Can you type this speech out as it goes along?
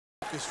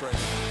orchestrated.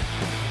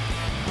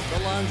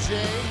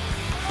 Belanger,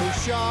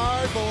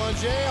 Bouchard,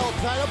 Belanger, all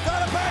tied up,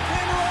 got a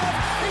backhand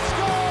left. He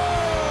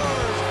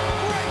scores!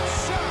 Great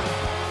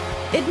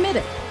shot! Admit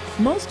it,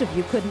 most of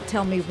you couldn't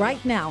tell me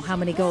right now how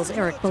many goals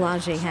Eric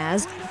Belanger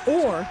has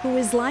or who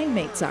his line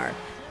mates are.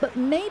 But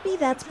maybe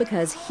that's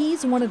because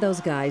he's one of those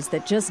guys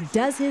that just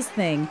does his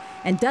thing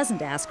and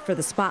doesn't ask for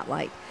the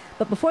spotlight.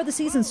 But before the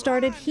season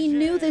started, he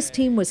knew this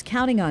team was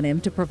counting on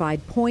him to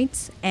provide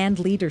points and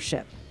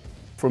leadership.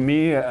 For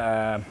me,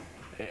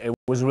 it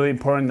was really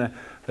important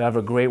to have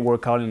a great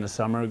workout in the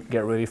summer,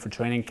 get ready for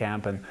training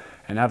camp, and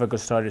have a good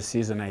start of the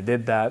season. I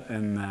did that,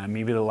 and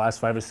maybe the last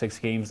 5 or 6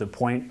 games, the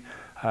point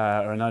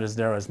are not as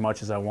there as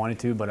much as I wanted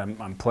to, but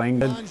I'm playing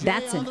good.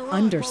 That's an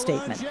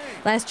understatement.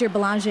 Last year,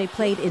 Belanger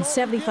played in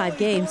 75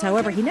 games.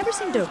 However, he never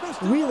seemed to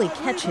really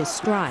catch his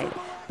stride.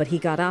 But he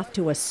got off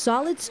to a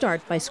solid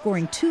start by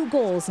scoring 2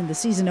 goals in the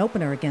season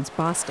opener against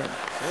Boston.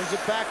 Turns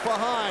it back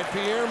behind.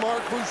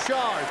 Pierre-Marc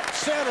Bouchard.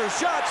 Center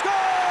shot.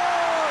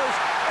 Scores!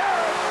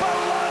 Eric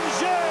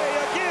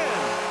Belanger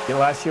again! Yeah,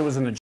 last year was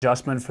an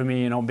adjustment for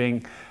me,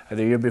 being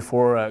the year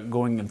before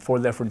going in 4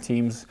 different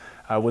teams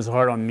was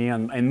hard on me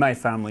and my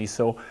family.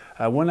 So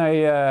when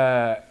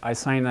I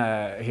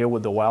signed here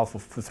with the Wild for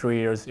 3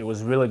 years, it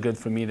was really good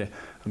for me to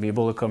be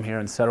able to come here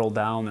and settle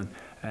down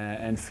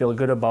and feel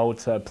good about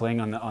playing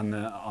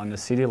on the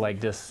city like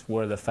this,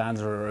 where the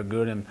fans are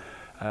good and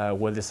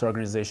where this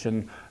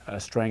organization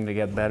is trying to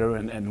get better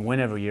and win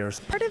every year.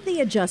 Part of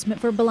the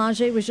adjustment for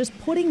Belanger was just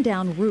putting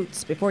down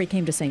roots. Before he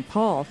came to St.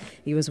 Paul,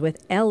 he was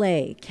with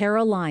LA,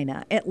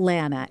 Carolina,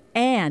 Atlanta,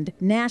 and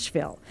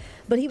Nashville.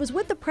 But he was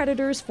with the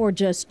Predators for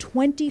just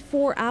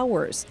 24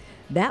 hours.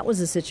 That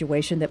was a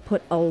situation that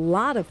put a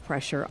lot of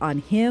pressure on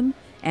him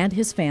and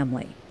his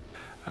family.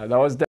 That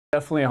was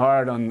definitely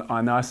hard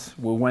on us.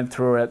 We went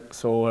through it,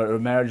 so our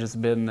marriage has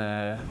been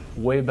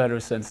way better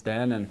since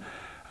then. And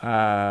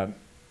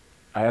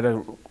I had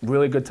a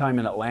really good time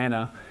in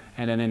Atlanta,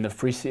 and then in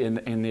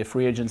the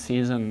free agent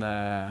season,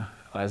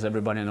 as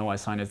everybody knows, I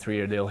signed a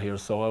 3-year deal here.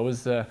 So it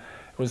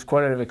was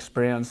quite an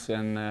experience,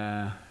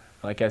 and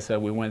like I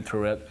said, we went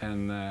through it,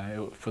 and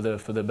for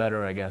the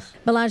better, I guess.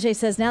 Belanger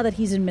says now that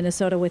he's in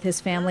Minnesota with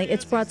his family,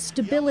 it's brought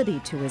stability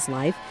to his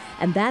life,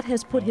 and that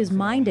has put his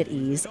mind at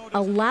ease,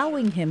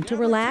 allowing him to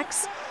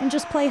relax and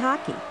just play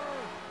hockey.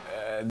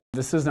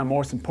 This is the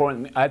most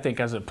important, I think,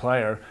 as a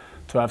player,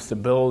 to have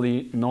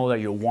stability, know that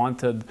you're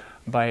wanted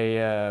by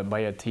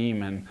a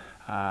team,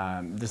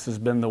 and this has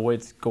been the way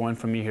it's going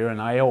for me here.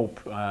 And I hope,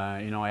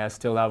 I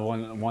still have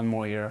one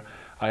more year.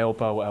 I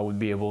hope I would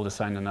be able to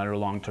sign another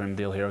long-term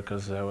deal here,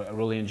 because I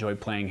really enjoy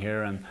playing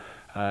here, and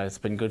it's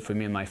been good for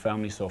me and my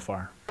family so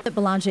far.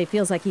 Belanger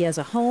feels like he has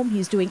a home.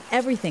 He's doing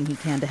everything he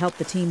can to help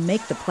the team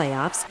make the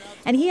playoffs,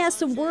 and he has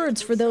some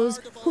words for those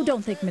who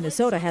don't think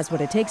Minnesota has what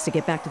it takes to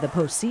get back to the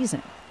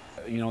postseason.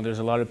 There's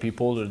a lot of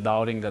people that are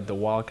doubting that the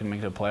Wild can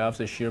make the playoffs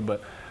this year,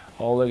 but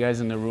all the guys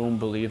in the room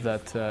believe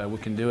that we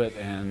can do it,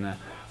 and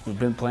we've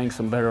been playing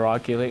some better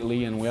hockey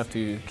lately, and we have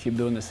to keep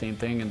doing the same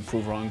thing and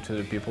prove wrong to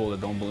the people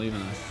that don't believe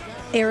in us.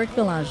 Eric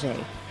Belanger,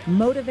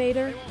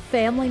 motivator,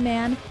 family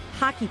man,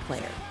 hockey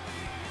player.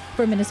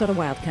 For Minnesota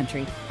Wild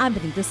Country, I'm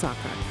Benita Saka.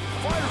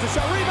 Fires the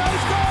shot, rebound,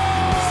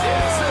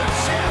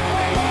 scores!